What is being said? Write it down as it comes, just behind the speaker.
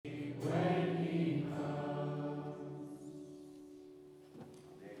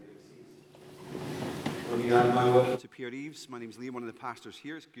you, and my welcome to Pierre Eves. My name's Liam, one of the pastors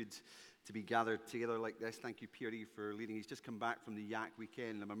here. It's good to be gathered together like this. Thank you, Pierre Eve, for leading. He's just come back from the Yak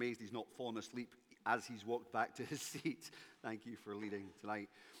weekend. I'm amazed he's not fallen asleep as he's walked back to his seat. Thank you for leading tonight.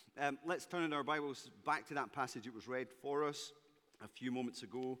 Let's turn in our Bibles back to that passage that was read for us a few moments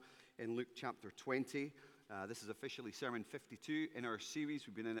ago in Luke chapter 20. This is officially Sermon 52 in our series.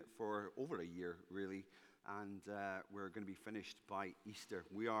 We've been in it for over a year, really, and we're going to be finished by Easter.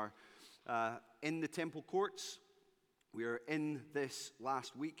 We are in the temple courts. We are in this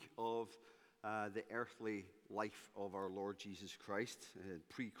last week of the earthly life of our Lord Jesus Christ,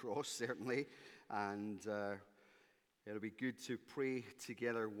 pre-cross certainly, and it'll be good to pray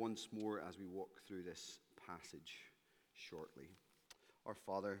together once more as we walk through this passage shortly. Our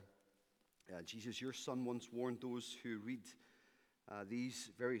Father, Jesus, your Son once warned those who read these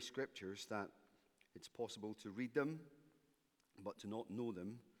very scriptures that it's possible to read them but to not know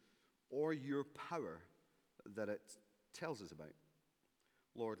them, or your power that it tells us about.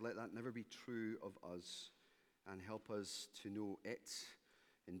 Lord, let that never be true of us, and help us to know it,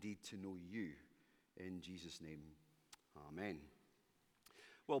 indeed to know you. In Jesus' name, amen.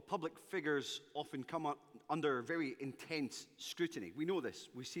 Well, public figures often come under very intense scrutiny. We know this.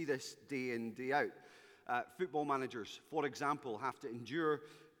 We see this day in, day out. Football managers, for example, have to endure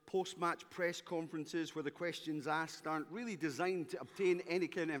post-match press conferences where the questions asked aren't really designed to obtain any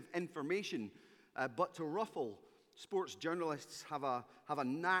kind of information, but to ruffle. Sports journalists have a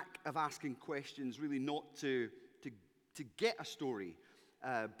knack of asking questions, really not to get a story,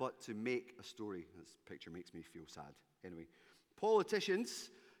 but to make a story. This picture makes me feel sad. Anyway, politicians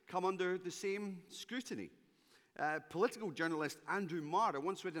come under the same scrutiny. Political journalist Andrew Marr, I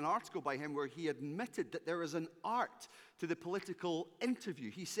once read an article by him where he admitted that there is an art to the political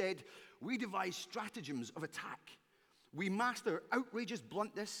interview. He said, "We devise stratagems of attack. We master outrageous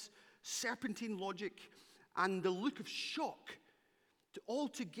bluntness, serpentine logic, and the look of shock, all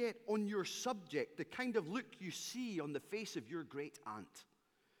to get on your subject the kind of look you see on the face of your great aunt."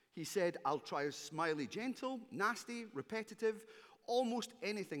 He said, "I'll try smiley, gentle, nasty, repetitive, almost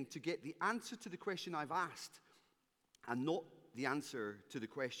anything to get the answer to the question I've asked, and not the answer to the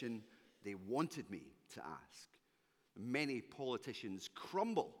question they wanted me to ask." Many politicians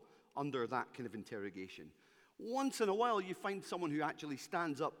crumble under that kind of interrogation. Once in a while, you find someone who actually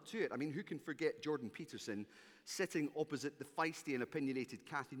stands up to it. I mean, who can forget Jordan Peterson sitting opposite the feisty and opinionated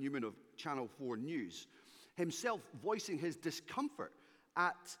Kathy Newman of Channel 4 News, himself voicing his discomfort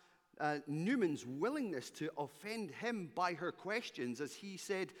at Newman's willingness to offend him by her questions, as he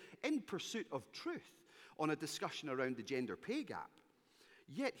said, in pursuit of truth on a discussion around the gender pay gap.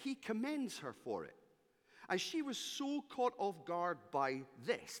 Yet he commends her for it. And she was so caught off guard by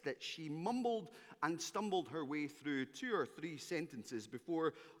this that she mumbled and stumbled her way through 2 or 3 sentences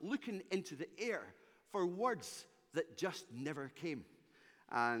before looking into the air for words that just never came.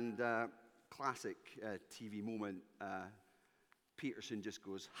 And classic TV moment, Peterson just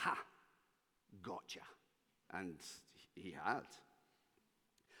goes, "Ha, gotcha." And he had.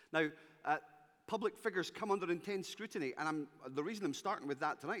 Now, public figures come under intense scrutiny, and the reason I'm starting with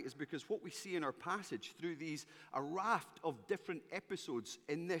that tonight is because what we see in our passage through a raft of different episodes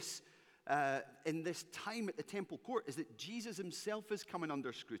in this time at the temple court is that Jesus himself is coming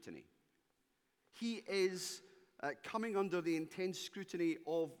under scrutiny. He is coming under the intense scrutiny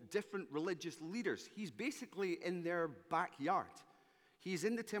of different religious leaders. He's basically in their backyard. He's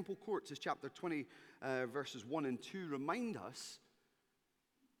in the temple courts, as chapter 20, verses 1 and 2 remind us.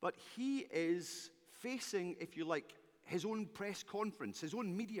 But he is facing, if you like, his own press conference, his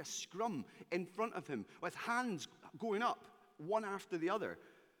own media scrum in front of him, with hands going up, one after the other,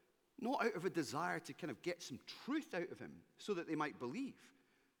 not out of a desire to kind of get some truth out of him so that they might believe,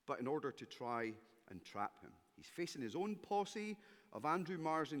 but in order to try and trap him. He's facing his own posse of Andrew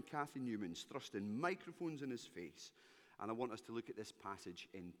Marrs and Kathy Newmans, thrusting microphones in his face. And I want us to look at this passage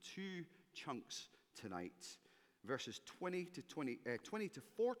in 2 chunks tonight. Verses 20 to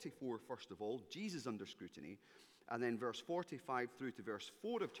 44, first of all, Jesus under scrutiny, and then verse 45 through to verse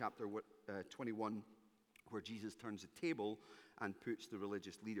 4 of chapter 21, where Jesus turns the table and puts the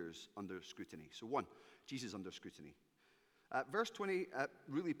religious leaders under scrutiny. So 1, Jesus under scrutiny. Verse 20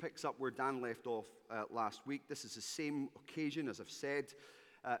 really picks up where Dan left off last week. This is the same occasion, as I've said.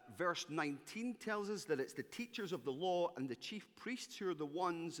 Verse 19 tells us that it's the teachers of the law and the chief priests who are the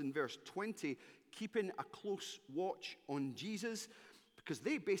ones, in verse 20, keeping a close watch on Jesus, because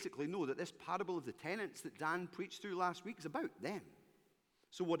they basically know that this parable of the tenants that Dan preached through last week is about them.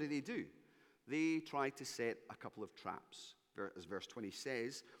 So what do? They try to set a couple of traps, as verse 20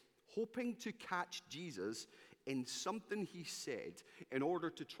 says, hoping to catch Jesus in something he said in order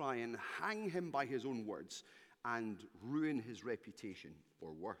to try and hang him by his own words and ruin his reputation,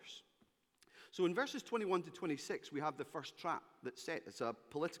 or worse. So in verses 21 to 26, we have the first trap that's set. It's a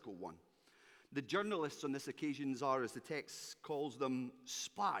political one. The journalists on this occasion are, as the text calls them,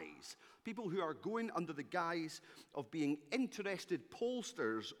 spies. People who are going under the guise of being interested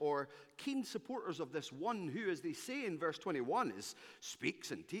pollsters or keen supporters of this one who, as they say in verse 21,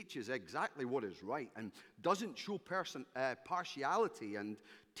 speaks and teaches exactly what is right and doesn't show partiality and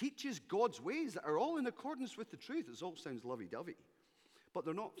teaches God's ways that are all in accordance with the truth. It all sounds lovey-dovey. But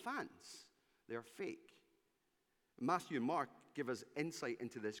they're not fans. They're fake. Matthew and Mark give us insight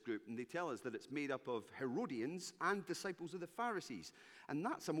into this group, and they tell us that it's made up of Herodians and disciples of the Pharisees. And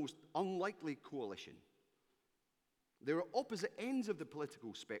that's a most unlikely coalition. They're at opposite ends of the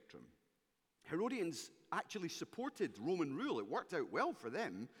political spectrum. Herodians actually supported Roman rule. It worked out well for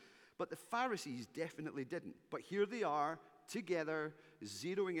them, but the Pharisees definitely didn't. But here they are, together,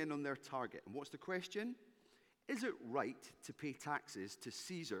 zeroing in on their target. And what's the question? Is it right to pay taxes to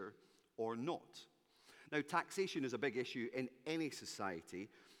Caesar or not? Now, taxation is a big issue in any society.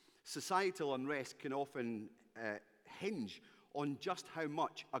 Societal unrest can often hinge on just how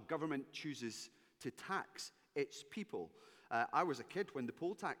much a government chooses to tax its people. I was a kid when the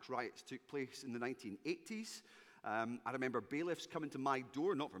poll tax riots took place in the 1980s. I remember bailiffs coming to my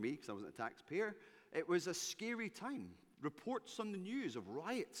door, not for me because I wasn't a taxpayer. It was a scary time. Reports on the news of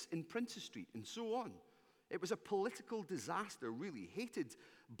riots in Princes Street and so on. It was a political disaster, really, hated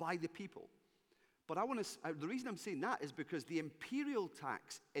by the people. But the reason I'm saying that is because the imperial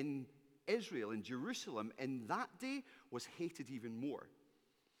tax in Israel, in Jerusalem, in that day was hated even more.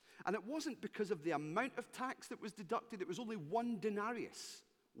 And it wasn't because of the amount of tax that was deducted. It was only 1 denarius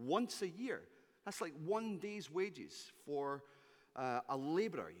once a year. That's like 1 day's wages for a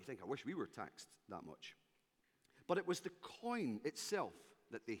laborer. You think, I wish we were taxed that much. But it was the coin itself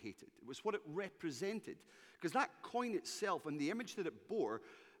that they hated. It was what it represented. Because that coin itself and the image that it bore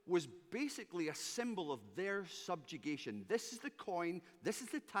was basically a symbol of their subjugation. This is the coin, this is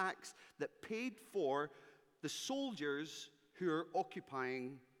the tax that paid for the soldiers who are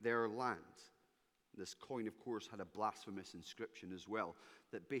occupying their land. This coin, of course, had a blasphemous inscription as well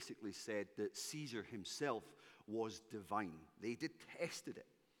that basically said that Caesar himself was divine. They detested it.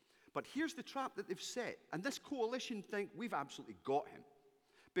 But here's the trap that they've set. And this coalition think we've absolutely got him.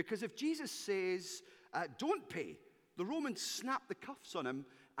 Because if Jesus says, don't pay, the Romans snap the cuffs on him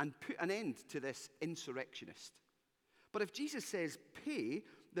and put an end to this insurrectionist. But if Jesus says pay,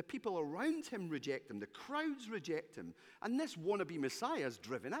 the people around him reject him, the crowds reject him, and this wannabe Messiah is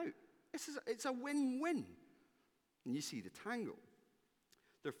driven out. It's a win-win. And you see the tangle.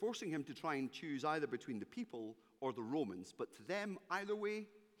 They're forcing him to try and choose either between the people or the Romans, but to them, either way,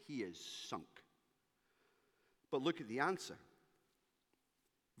 he is sunk. But look at the answer.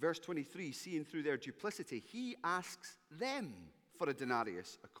 Verse 23, seeing through their duplicity, he asks them for a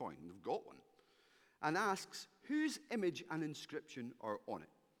denarius, a coin. They've got one. And asks, whose image and inscription are on it?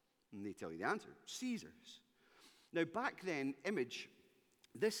 And they tell you the answer, Caesar's. Now, back then,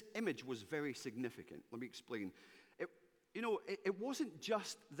 this image was very significant. Let me explain. It wasn't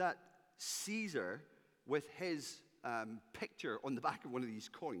just that Caesar, with his picture on the back of one of these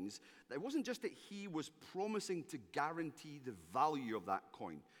coins, it wasn't just that he was promising to guarantee the value of that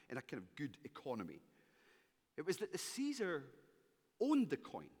coin in a kind of good economy. It was that the Caesar owned the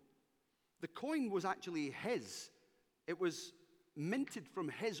coin. The coin was actually his. It was minted from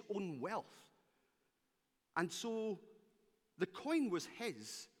his own wealth. And so the coin was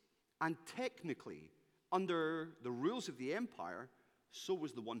his, and technically, under the rules of the empire, so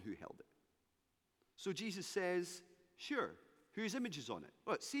was the one who held it. So Jesus says, sure, whose image is on it?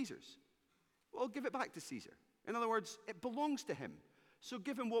 Well, it's Caesar's. Well, give it back to Caesar. In other words, it belongs to him. So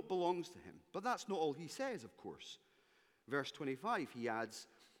give him what belongs to him. But that's not all he says, of course. Verse 25, he adds,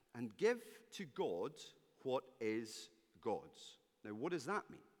 and give to God what is God's. Now, what does that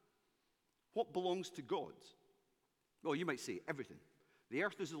mean? What belongs to God? Well, you might say everything. The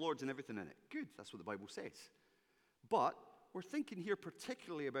earth is the Lord's and everything in it. Good, that's what the Bible says. But we're thinking here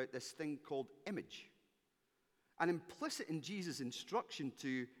particularly about this thing called image. And implicit in Jesus' instruction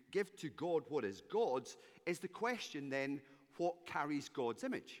to give to God what is God's is the question then, what carries God's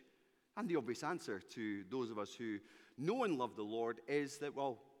image? And the obvious answer to those of us who know and love the Lord is that,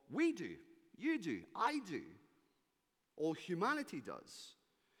 well, we do, you do, I do. All humanity does.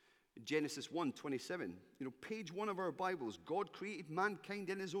 Genesis 1:27, page 1 of our Bibles, God created mankind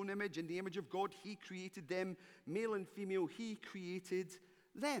in his own image. In the image of God, he created them. Male and female, he created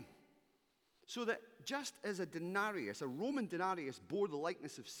them. So that just as a denarius, a Roman denarius, bore the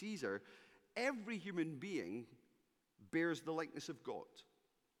likeness of Caesar, every human being bears the likeness of God.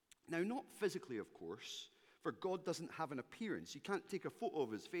 Now, not physically, of course, for God doesn't have an appearance. You can't take a photo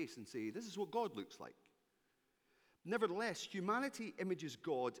of his face and say, this is what God looks like. Nevertheless, humanity images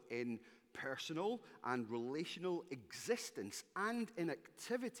God in personal and relational existence and in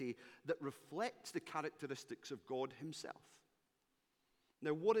activity that reflects the characteristics of God himself.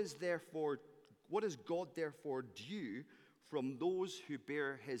 Now, what is God therefore due from those who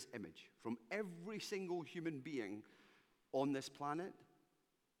bear his image, from every single human being on this planet?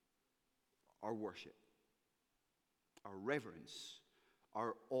 Our worship, our reverence,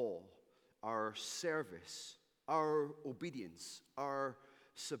 our awe, our service, our obedience, our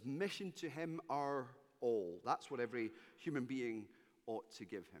submission to him, our all. That's what every human being ought to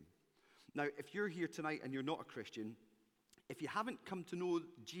give him. Now, if you're here tonight and you're not a Christian, if you haven't come to know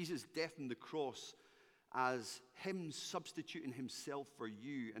Jesus' death on the cross as him substituting himself for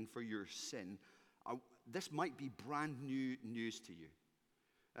you and for your sin, this might be brand new news to you.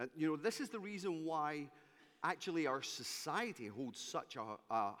 This is the reason why actually our society holds such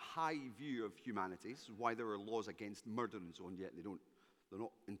a high view of humanity. This is why there are laws against murder and so on, yet they're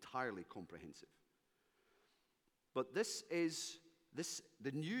not entirely comprehensive. But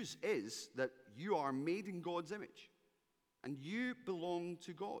the news is that you are made in God's image, and you belong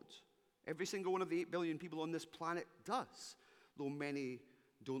to God. Every single one of the 8 billion people on this planet does, though many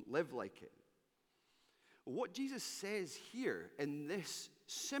don't live like it. What Jesus says here in this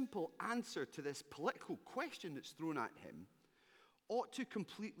simple answer to this political question that's thrown at him ought to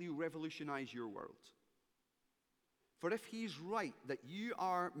completely revolutionize your world. For if he's right that you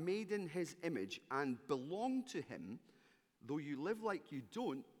are made in his image and belong to him, though you live like you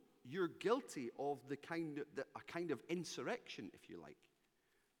don't, you're guilty of a kind of insurrection, if you like,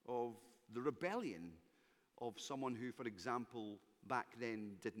 of the rebellion of someone who, for example, back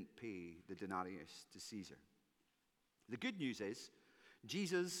then didn't pay the denarius to Caesar. The good news is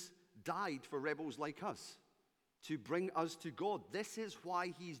Jesus died for rebels like us, to bring us to God. This is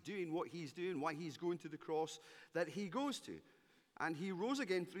why he's doing what he's doing, why he's going to the cross that he goes to. And he rose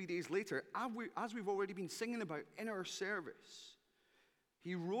again 3 days later, as we've already been singing about in our service.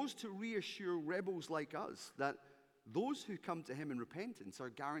 He rose to reassure rebels like us that those who come to him in repentance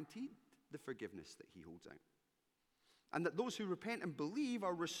are guaranteed the forgiveness that he holds out. And that those who repent and believe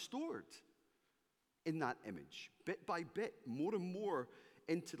are restored in that image, bit by bit, more and more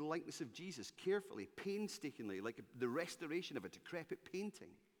into the likeness of Jesus, carefully, painstakingly, like the restoration of a decrepit painting,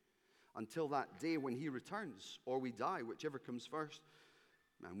 until that day when he returns, or we die, whichever comes first,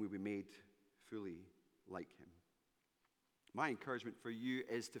 and we'll be made fully like him. My encouragement for you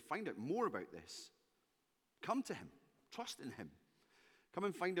is to find out more about this. Come to him. Trust in him. Come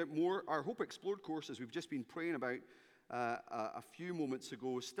and find out more. Our Hope Explored course, as we've just been praying about a few moments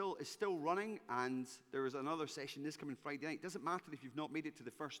ago, is still running, and there is another session this coming Friday night. It doesn't matter if you've not made it to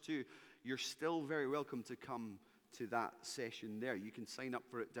the first two. You're still very welcome to come to that session there. You can sign up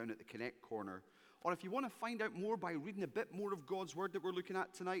for it down at the Connect corner. Or if you want to find out more by reading a bit more of God's Word that we're looking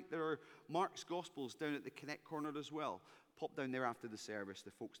at tonight, there are Mark's Gospels down at the Connect corner as well. Pop down there after the service.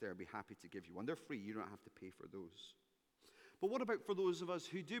 The folks there will be happy to give you one. They're free. You don't have to pay for those. But what about for those of us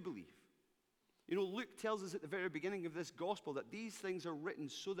who do believe? Luke tells us at the very beginning of this gospel that these things are written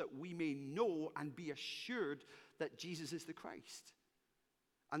so that we may know and be assured that Jesus is the Christ.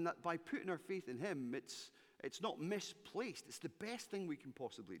 And that by putting our faith in him, it's not misplaced. It's the best thing we can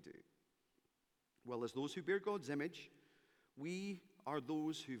possibly do. Well, as those who bear God's image, we are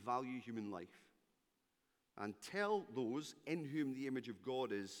those who value human life and tell those in whom the image of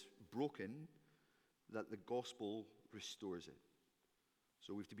God is broken that the gospel restores it.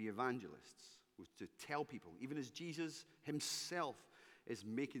 So we have to be evangelists. We have to tell people, even as Jesus himself is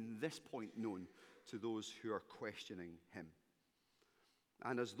making this point known to those who are questioning him.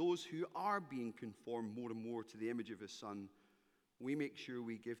 And as those who are being conformed more and more to the image of his Son, we make sure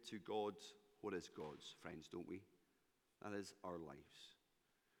we give to God what is God's, friends, don't we? That is our lives.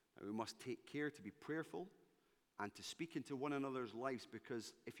 And we must take care to be prayerful and to speak into one another's lives,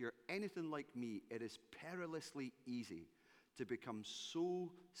 because if you're anything like me, it is perilously easy to become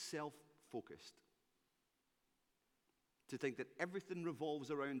so self-focused, to think that everything revolves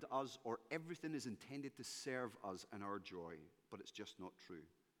around us or everything is intended to serve us and our joy, but it's just not true.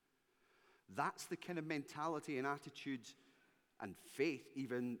 That's the kind of mentality and attitude and faith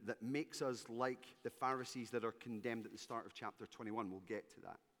even that makes us like the Pharisees that are condemned at the start of chapter 21. We'll get to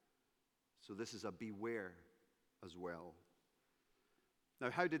that. So this is a beware as well. Now,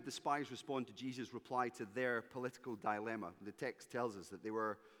 how did the spies respond to Jesus' reply to their political dilemma? The text tells us that they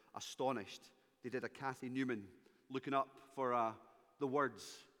were astonished. They did a Kathy Newman looking up for the words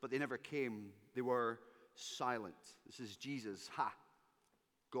but they never came. They were silent. This is Jesus. Ha!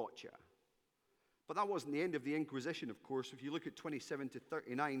 Gotcha. But that wasn't the end of the Inquisition, of course. If you look at 27 to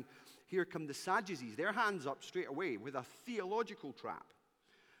 39, here come the Sadducees. Their hands up straight away with a theological trap.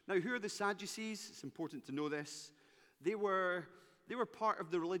 Now, who are the Sadducees? It's important to know this. They were part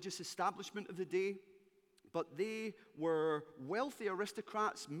of the religious establishment of the day, but they were wealthy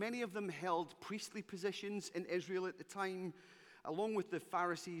aristocrats. Many of them held priestly positions in Israel at the time. Along with the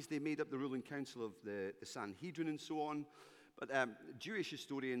Pharisees, they made up the ruling council of the Sanhedrin and so on. But Jewish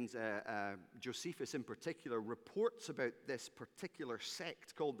historians, Josephus in particular, reports about this particular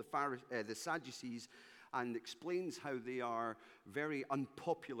sect called the Sadducees and explains how they are very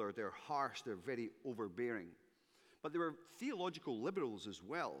unpopular, they're harsh, they're very overbearing. But they were theological liberals as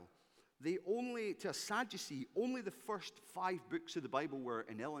well. To a Sadducee, only the first 5 books of the Bible were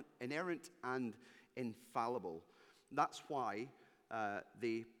inerrant and infallible. That's why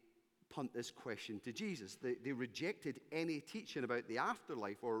they punt this question to Jesus. They rejected any teaching about the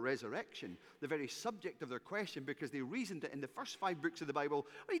afterlife or resurrection, the very subject of their question, because they reasoned that in the first 5 books of the Bible,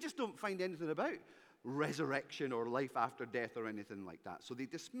 well, you just don't find anything about resurrection or life after death or anything like that. So they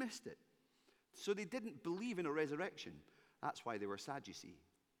dismissed it. So they didn't believe in a resurrection. That's why they were Sadducee.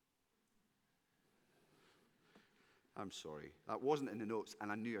 I'm sorry. That wasn't in the notes,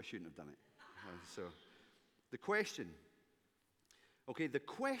 and I knew I shouldn't have done it. So the question. Okay, the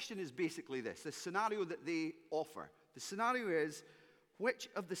question is basically this. The scenario that they offer. The scenario is, which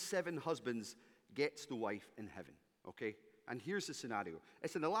of the 7 husbands gets the wife in heaven? Okay? And here's the scenario.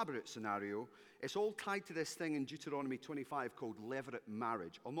 It's an elaborate scenario. It's all tied to this thing in Deuteronomy 25 called levirate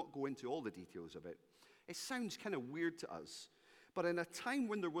marriage. I'll not go into all the details of it. It sounds kind of weird to us. But in a time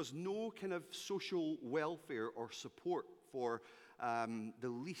when there was no kind of social welfare or support for the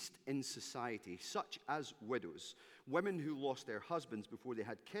least in society, such as widows, women who lost their husbands before they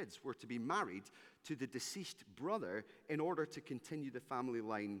had kids were to be married to the deceased brother in order to continue the family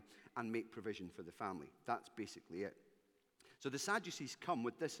line and make provision for the family. That's basically it. So the Sadducees come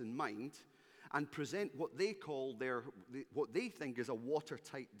with this in mind and present what they call what they think is a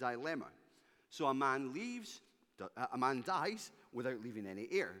watertight dilemma. So a man dies without leaving any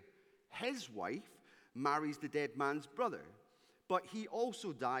heir. His wife marries the dead man's brother, but he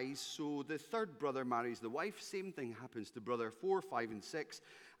also dies, so the 3rd brother marries the wife. Same thing happens to brother 4, 5, and 6.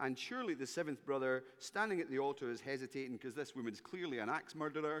 And surely the 7th brother, standing at the altar, is hesitating because this woman's clearly an axe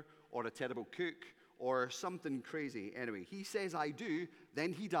murderer or a terrible cook or something crazy. Anyway, he says, I do,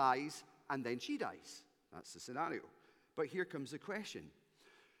 then he dies, and then she dies. That's the scenario. But here comes the question.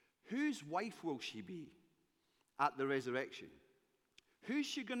 Whose wife will she be at the resurrection? Who's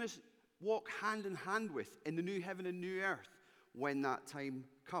she going to walk hand in hand with in the new heaven and new earth when that time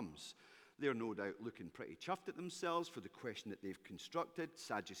comes? They're no doubt looking pretty chuffed at themselves for the question that they've constructed.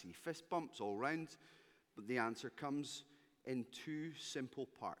 Sadducee fist bumps all round. But the answer comes in 2 simple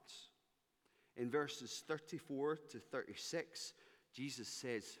parts. In verses 34 to 36, Jesus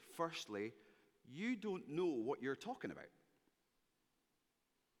says, firstly, you don't know what you're talking about.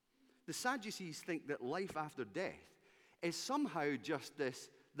 The Sadducees think that life after death is somehow just this,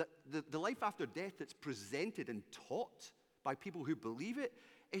 that the life after death that's presented and taught by people who believe it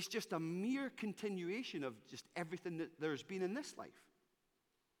is just a mere continuation of just everything that there's been in this life.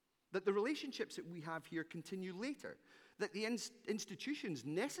 That the relationships that we have here continue later. That the institutions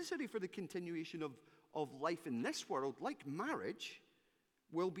necessary for the continuation of life in this world, like marriage,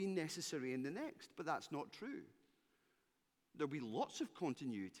 will be necessary in the next. But that's not true. There'll be lots of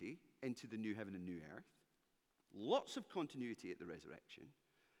continuity into the new heaven and new earth. Lots of continuity at the resurrection.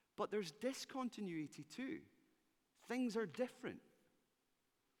 But there's discontinuity too. Things are different.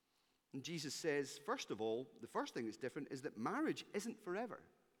 And Jesus says, first of all, the first thing that's different is that marriage isn't forever.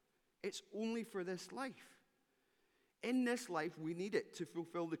 It's only for this life. In this life, we need it to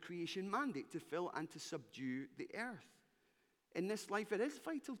fulfill the creation mandate, to fill and to subdue the earth. In this life, it is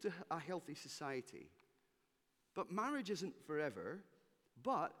vital to a healthy society. But marriage isn't forever.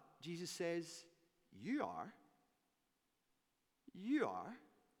 But Jesus says, you are. You are.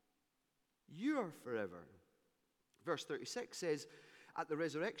 You are forever. Verse 36 says, at the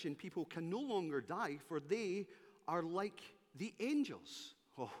resurrection, people can no longer die, for they are like the angels.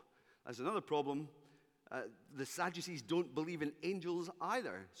 Oh, that's another problem. The Sadducees don't believe in angels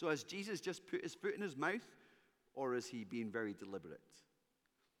either. So has Jesus just put his foot in his mouth, or is he being very deliberate?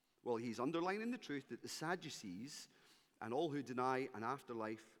 Well, he's underlining the truth that the Sadducees and all who deny an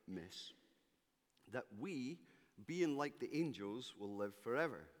afterlife miss. That we, being like the angels, will live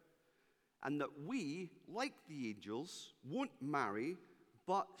forever. And that we, like the angels, won't marry,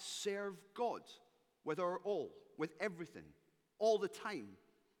 but serve God with our all, with everything, all the time,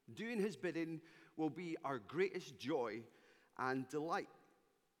 Doing his bidding will be our greatest joy and delight.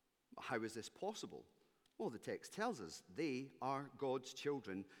 How is this possible? Well, the text tells us they are God's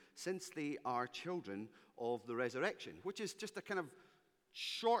children, since they are children of the resurrection, which is just a kind of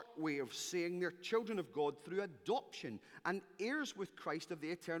short way of saying they're children of God through adoption and heirs with Christ of the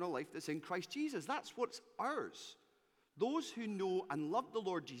eternal life that's in Christ Jesus. That's what's ours. Those who know and love the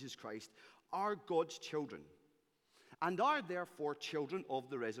Lord Jesus Christ are God's children and are therefore children of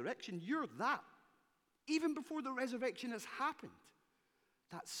the resurrection. You're that, even before the resurrection has happened.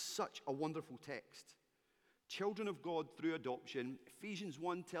 That's such a wonderful text. Children of God through adoption. Ephesians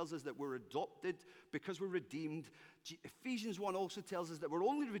 1 tells us that we're adopted because we're redeemed. Ephesians 1 also tells us that we're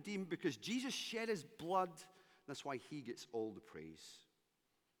only redeemed because Jesus shed his blood. That's why he gets all the praise.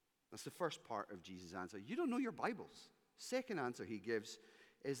 That's the first part of Jesus' answer. You don't know your Bibles. Second answer he gives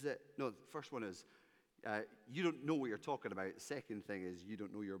is that, no, the first one is, you don't know what you're talking about. The second thing is, you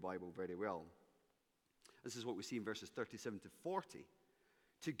don't know your Bible very well. This is what we see in verses 37 to 40.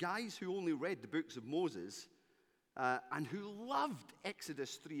 To guys who only read the books of Moses, and who loved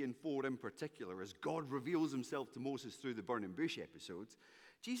Exodus 3 and 4 in particular, as God reveals himself to Moses through the burning bush episodes,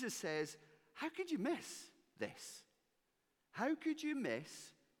 Jesus says, how could you miss this? How could you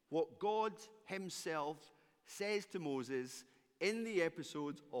miss what God himself says to Moses in the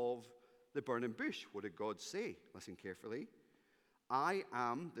episodes of the burning bush? What did God say? Listen carefully. I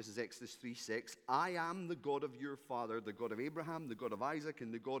am, this is Exodus 3:6, I am the God of your father, the God of Abraham, the God of Isaac,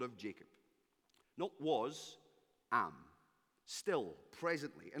 and the God of Jacob. Not was, am. Still,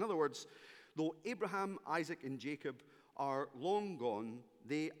 presently. In other words, though Abraham, Isaac, and Jacob are long gone,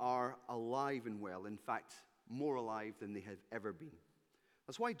 they are alive and well. In fact, more alive than they have ever been.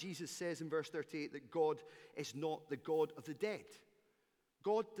 That's why Jesus says in verse 38 that God is not the God of the dead.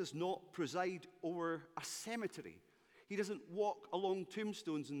 God does not preside over a cemetery. He doesn't walk along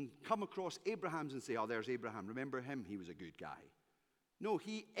tombstones and come across Abraham's and say, oh, there's Abraham. Remember him? He was a good guy. No,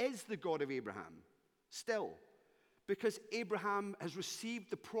 he is the God of Abraham, still. Because Abraham has received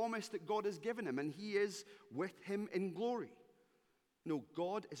the promise that God has given him, and he is with him in glory. No,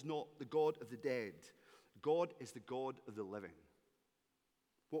 God is not the God of the dead. God is the God of the living.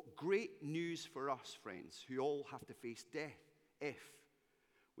 What great news for us, friends, who all have to face death if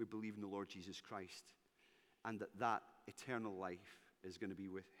we believe in the Lord Jesus Christ, and that eternal life is going to be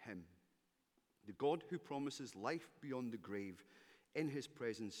with him. The God who promises life beyond the grave in his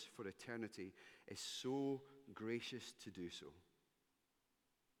presence for eternity is so gracious to do so.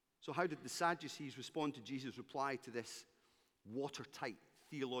 So how did the Sadducees respond to Jesus' reply to this watertight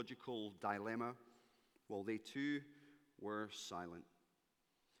theological dilemma? Well, they too were silent.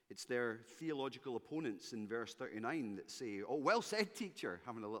 It's their theological opponents in verse 39 that say, oh, well said, teacher,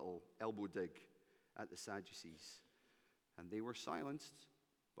 having a little elbow dig at the Sadducees. And they were silenced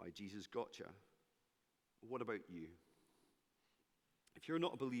by Jesus' gotcha. What about you? If you're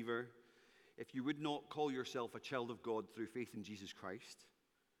not a believer, if you would not call yourself a child of God through faith in Jesus Christ,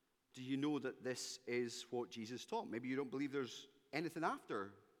 do you know that this is what Jesus taught? Maybe you don't believe there's anything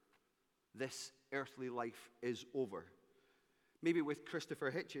after this earthly life is over. Maybe with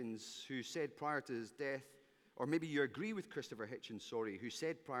Christopher Hitchens, who said prior to his death, or maybe you agree with Christopher Hitchens, who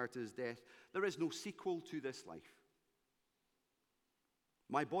said prior to his death, there is no sequel to this life.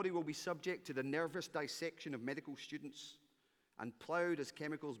 My body will be subject to the nervous dissection of medical students and plowed as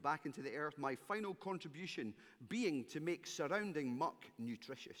chemicals back into the earth, my final contribution being to make surrounding muck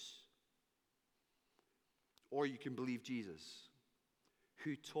nutritious. Or you can believe Jesus,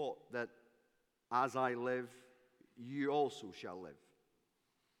 who taught that as I live, you also shall live.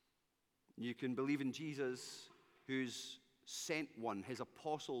 You can believe in Jesus, who's sent one, his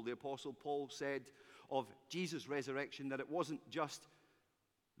apostle. The apostle Paul said of Jesus' resurrection that it wasn't just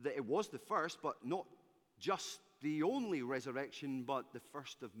that it was the first, but not just the only resurrection, but the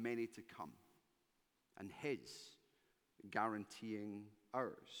first of many to come. And his guaranteeing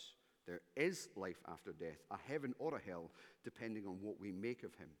ours. There is life after death, a heaven or a hell, depending on what we make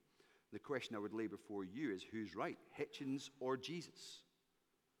of him. The question I would lay before you is, who's right, Hitchens or Jesus?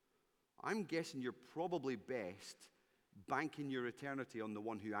 I'm guessing you're probably best banking your eternity on the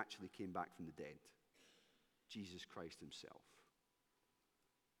one who actually came back from the dead, Jesus Christ himself.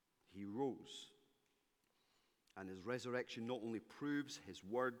 He rose, and his resurrection not only proves his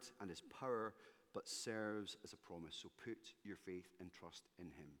word and his power, but serves as a promise. So put your faith and trust in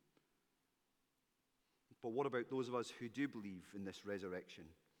him. But what about those of us who do believe in this resurrection?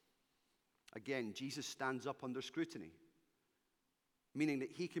 Again, Jesus stands up under scrutiny, meaning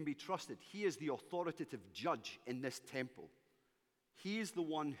that he can be trusted. He is the authoritative judge in this temple. He is the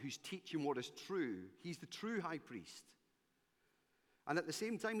one who's teaching what is true. He's the true high priest. And at the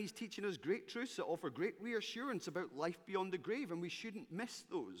same time, he's teaching us great truths that offer great reassurance about life beyond the grave, and we shouldn't miss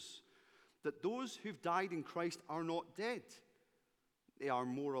those. That those who've died in Christ are not dead. They are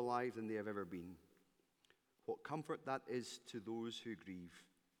more alive than they have ever been. What comfort that is to those who grieve.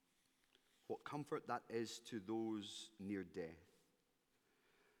 What comfort that is to those near death.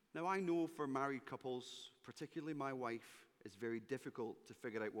 Now, I know for married couples, particularly my wife, it's very difficult to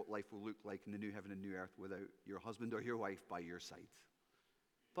figure out what life will look like in the new heaven and new earth without your husband or your wife by your side.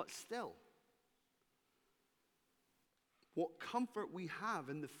 But still, what comfort we have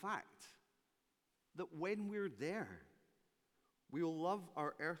in the fact that when we're there, we will love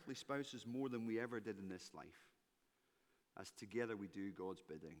our earthly spouses more than we ever did in this life, as together we do God's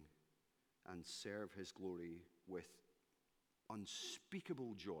bidding and serve his glory with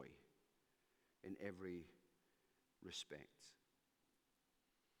unspeakable joy in every respect.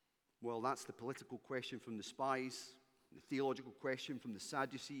 Well, that's the political question from the spies, the theological question from the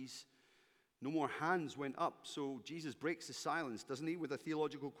Sadducees. No more hands went up, so Jesus breaks the silence, doesn't he, with a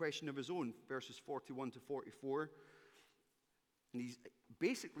theological question of his own, verses 41 to 44. And he's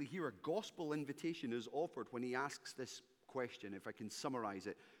basically here a gospel invitation is offered when he asks this question, if I can summarize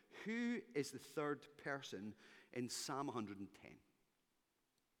it. Who is the third person in Psalm 110?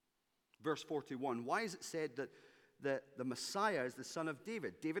 Verse 41, why is it said that the Messiah is the son of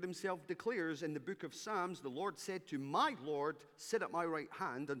David? David himself declares in the book of Psalms, the Lord said to my Lord, sit at my right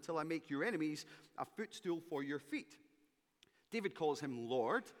hand until I make your enemies a footstool for your feet. David calls him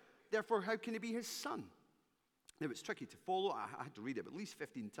Lord, therefore how can he be his son? Now it's tricky to follow. I had to read it at least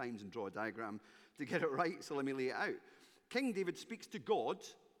 15 times and draw a diagram to get it right, so let me lay it out. King David speaks to God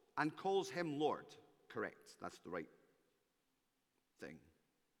and calls him Lord. Correct, that's the right thing.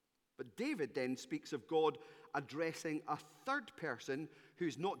 But David then speaks of God addressing a third person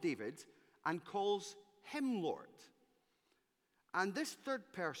who's not David and calls him Lord. And this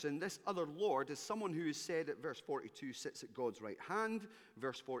third person, this other Lord, is someone who is said at verse 42 sits at God's right hand.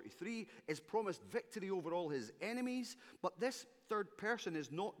 Verse 43 is promised victory over all his enemies. But this third person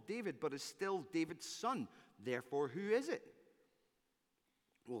is not David, but is still David's son. Therefore, who is it?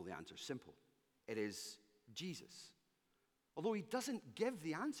 Well, the answer is simple. It is Jesus. Although he doesn't give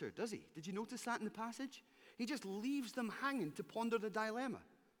the answer, does he? Did you notice that in the passage? He just leaves them hanging to ponder the dilemma.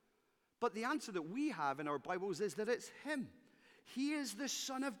 But the answer that we have in our Bibles is that it's him. He is the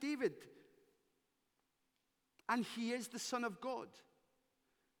son of David. And he is the Son of God.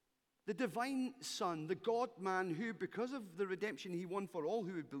 The divine Son, the God-man who, because of the redemption he won for all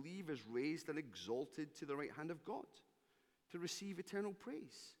who would believe, is raised and exalted to the right hand of God to receive eternal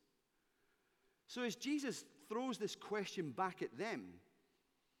praise. So as Jesus throws this question back at them,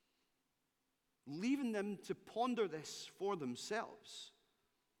 leaving them to ponder this for themselves,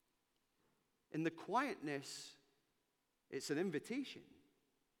 in the quietness, it's an invitation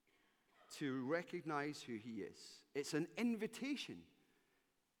to recognize who he is. It's an invitation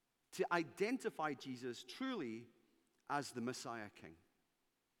to identify Jesus truly as the Messiah King,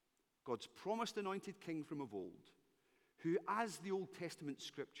 God's promised anointed king from of old, who, as the Old Testament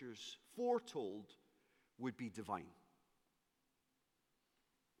scriptures foretold, would be divine.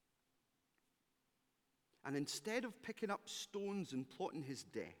 And instead of picking up stones and plotting his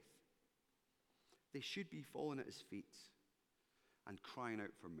death, they should be falling at his feet and crying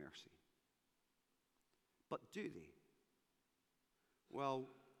out for mercy. But do they? Well,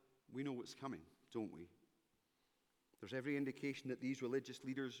 we know what's coming, don't we? There's every indication that these religious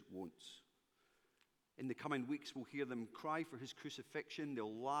leaders won't. In the coming weeks, we'll hear them cry for his crucifixion.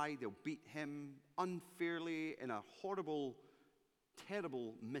 They'll lie, they'll beat him unfairly in a horrible,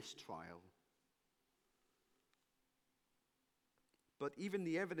 terrible mistrial. But even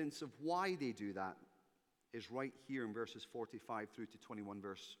the evidence of why they do that is right here in verses 45 through to 21,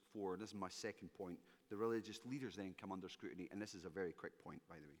 verse 4. This is my second point. The religious leaders then come under scrutiny, and this is a very quick point,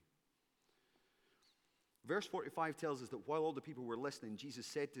 by the way. Verse 45 tells us that while all the people were listening, Jesus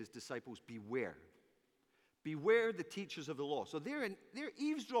said to his disciples, beware. Beware the teachers of the law. So they're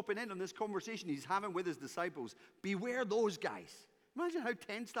eavesdropping in on this conversation he's having with his disciples. Beware those guys. Imagine how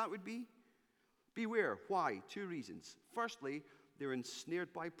tense that would be. Beware. Why? Two reasons. Firstly, they're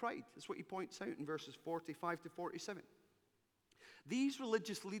ensnared by pride. That's what he points out in verses 45 to 47. These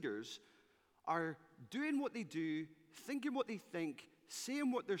religious leaders are doing what they do, thinking what they think,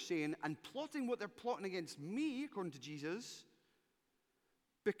 saying what they're saying, and plotting what they're plotting against me, according to Jesus,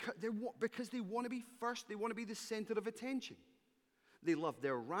 because they want to be first. They want to be the center of attention. They love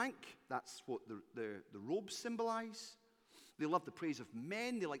their rank. That's what the robes symbolize. They love the praise of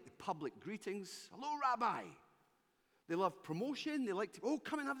men. They like the public greetings. Hello, Rabbi. They love promotion. They like to,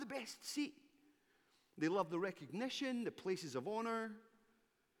 come and have the best seat. They love the recognition, the places of honor.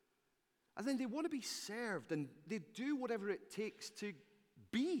 And then they want to be served, and they do whatever it takes to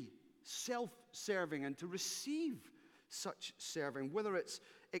be self-serving and to receive such serving, whether it's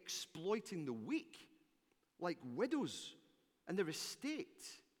exploiting the weak, like widows and their estate,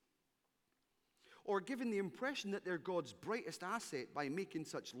 or giving the impression that they're God's brightest asset by making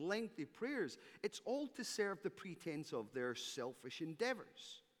such lengthy prayers. It's all to serve the pretense of their selfish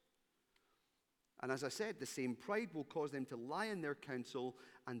endeavors. And as I said, the same pride will cause them to lie in their council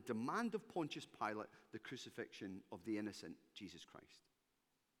and demand of Pontius Pilate the crucifixion of the innocent Jesus Christ.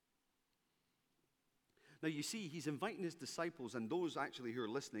 Now you see, he's inviting his disciples and those actually who are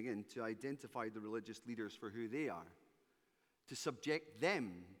listening in to identify the religious leaders for who they are, to subject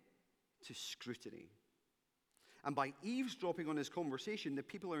them to scrutiny. And by eavesdropping on his conversation, the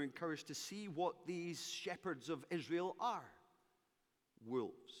people are encouraged to see what these shepherds of Israel are: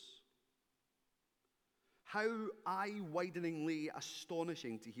 wolves. How eye-wideningly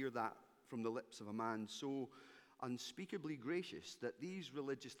astonishing to hear that from the lips of a man so unspeakably gracious, that these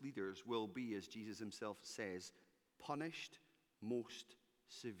religious leaders will be, as Jesus himself says, punished most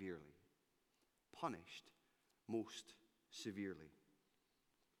severely. Punished most severely.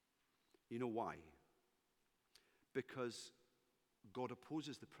 You know why? Because God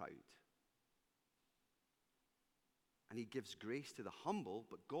opposes the proud. And he gives grace to the humble,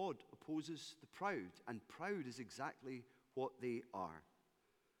 but God opposes the proud. And proud is exactly what they are.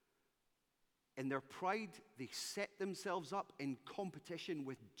 In their pride, they set themselves up in competition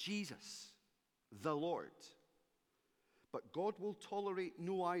with Jesus, the Lord. But God will tolerate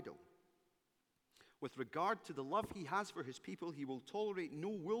no idol. With regard to the love he has for his people, he will tolerate no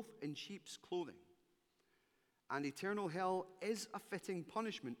wolf in sheep's clothing. And eternal hell is a fitting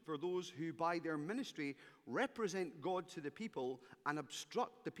punishment for those who by their ministry represent God to the people and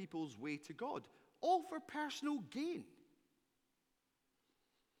obstruct the people's way to God, all for personal gain.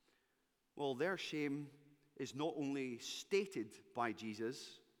 Well, their shame is not only stated by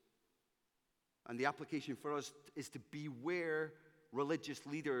Jesus, and the application for us is to beware religious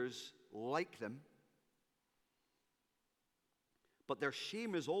leaders like them, but their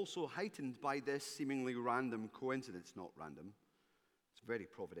shame is also heightened by this seemingly random coincidence, not random, it's very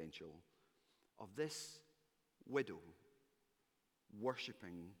providential, of this widow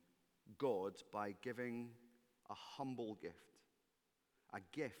worshiping God by giving a humble gift, a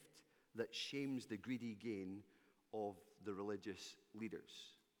gift that shames the greedy gain of the religious leaders.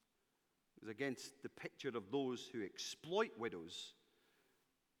 It was against the picture of those who exploit widows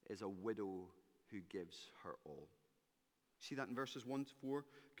is a widow who gives her all. See that in verses 1 to 4?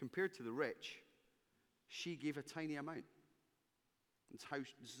 Compared to the rich, she gave a tiny amount.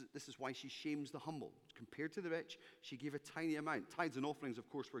 This is why she shames the humble. Compared to the rich, she gave a tiny amount. Tithes and offerings, of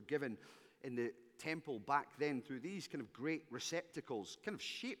course, were given in the temple back then through these kind of great receptacles, kind of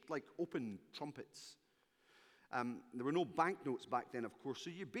shaped like open trumpets. There were no banknotes back then, of course, so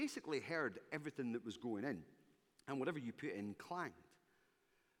you basically heard everything that was going in, and whatever you put in clanged.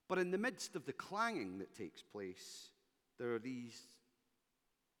 But in the midst of the clanging that takes place, there are these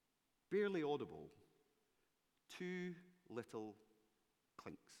barely audible, two little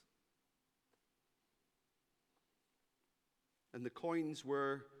clinks. And the coins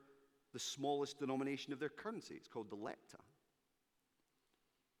were the smallest denomination of their currency. It's called the lepta.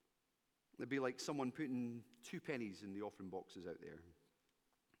 It'd be like someone putting 2 pennies in the offering boxes out there.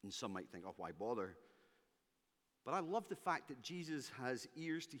 And some might think, oh, why bother? But I love the fact that Jesus has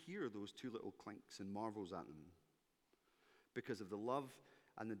ears to hear those 2 little clinks and marvels at them, because of the love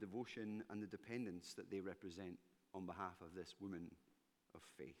and the devotion and the dependence that they represent on behalf of this woman of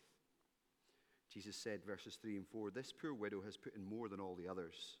faith. Jesus said, verses 3 and 4, this poor widow has put in more than all the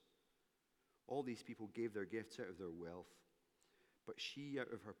others. All these people gave their gifts out of their wealth, but she,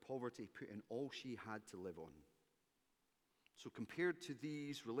 out of her poverty, put in all she had to live on. So compared to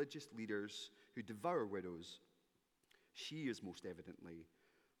these religious leaders who devour widows, she is most evidently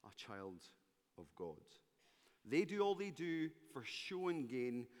a child of God. They do all they do for show and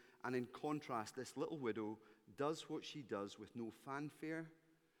gain, and in contrast, this little widow does what she does with no fanfare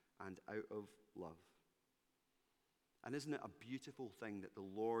and out of love. And isn't it a beautiful thing that the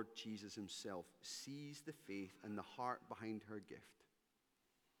Lord Jesus himself sees the faith and the heart behind her gift?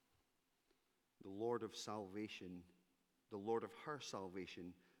 The Lord of salvation, the Lord of her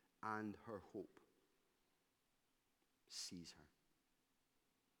salvation and her hope, sees her.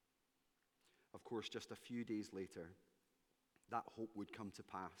 Of course, just a few days later, that hope would come to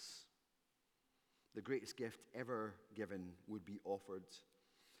pass. The greatest gift ever given would be offered,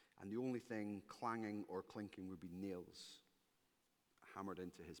 and the only thing clanging or clinking would be nails hammered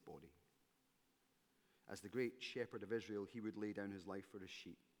into his body. As the great shepherd of Israel, he would lay down his life for his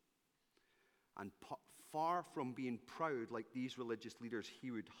sheep. And far from being proud like these religious leaders,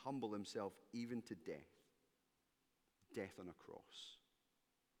 he would humble himself even to death on a cross.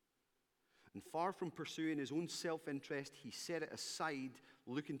 And far from pursuing his own self-interest, he set it aside,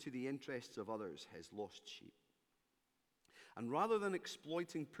 looking to the interests of others, his lost sheep. And rather than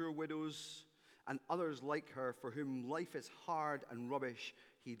exploiting poor widows and others like her for whom life is hard and rubbish,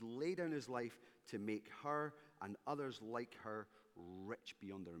 he'd lay down his life to make her and others like her rich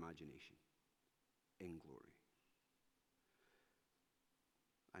beyond their imagination in glory.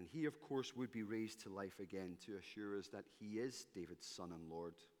 And he, of course, would be raised to life again to assure us that he is David's son and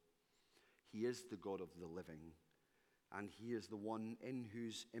Lord. He is the God of the living, and he is the one in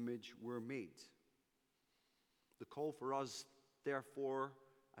whose image we're made. The call for us, therefore,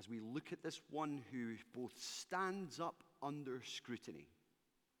 as we look at this one who both stands up under scrutiny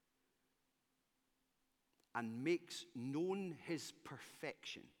and makes known his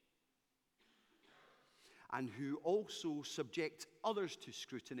perfection, and who also subjects others to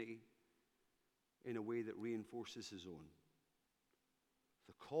scrutiny in a way that reinforces his own.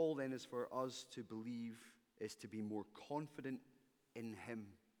 The call then is for us to believe, is to be more confident in him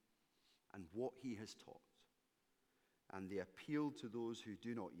and what he has taught. And the appeal to those who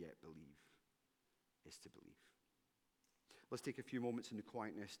do not yet believe is to believe. Let's take a few moments in the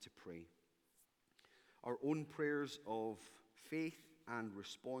quietness to pray. Our own prayers of faith and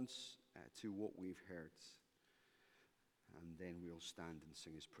response to what we've heard. And then we'll stand and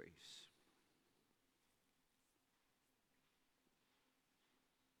sing his praise.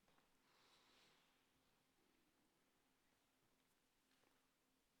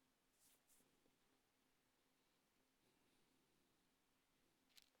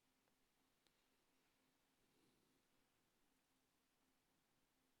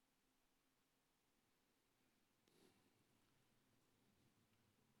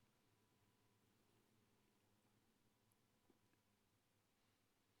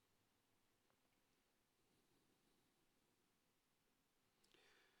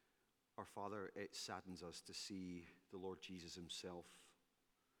 Our Father, it saddens us to see the Lord Jesus himself,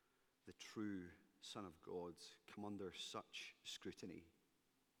 the true Son of God, come under such scrutiny,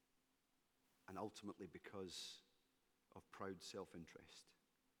 and ultimately because of proud self-interest.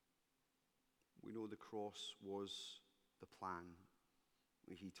 We know the cross was the plan.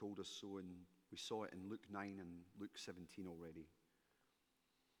 He told us so, and we saw it in Luke 9 and Luke 17 already.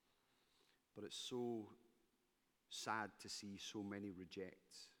 But it's so sad to see so many reject.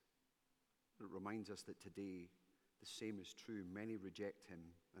 It reminds us that today the same is true. Many reject him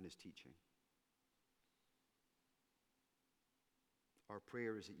and his teaching. Our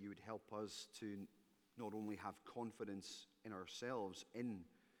prayer is that you would help us to not only have confidence in ourselves, in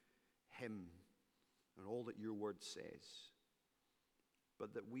him, and all that your word says,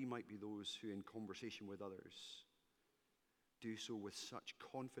 but that we might be those who, in conversation with others, do so with such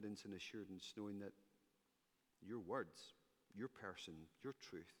confidence and assurance, knowing that your words, your person, your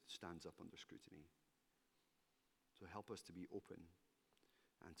truth stands up under scrutiny. So help us to be open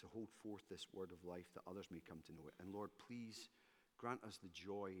and to hold forth this word of life that others may come to know it. And Lord, please grant us the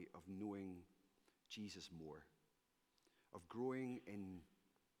joy of knowing Jesus more, of growing in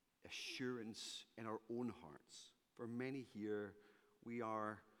assurance in our own hearts. For many here, we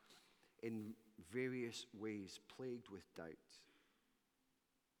are in various ways plagued with doubt.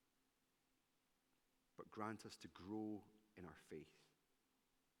 But grant us to grow in our faith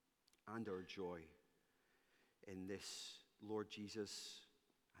and our joy in this, Lord Jesus,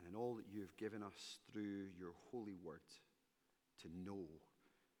 and in all that you have given us through your holy word to know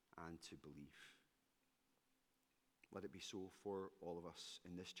and to believe. Let it be so for all of us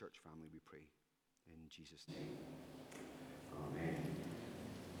in this church family, we pray. In Jesus' name. Amen.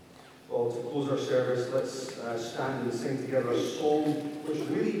 Well, to close our service, let's stand and sing together a song which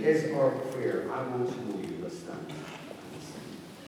really is our prayer. I want to know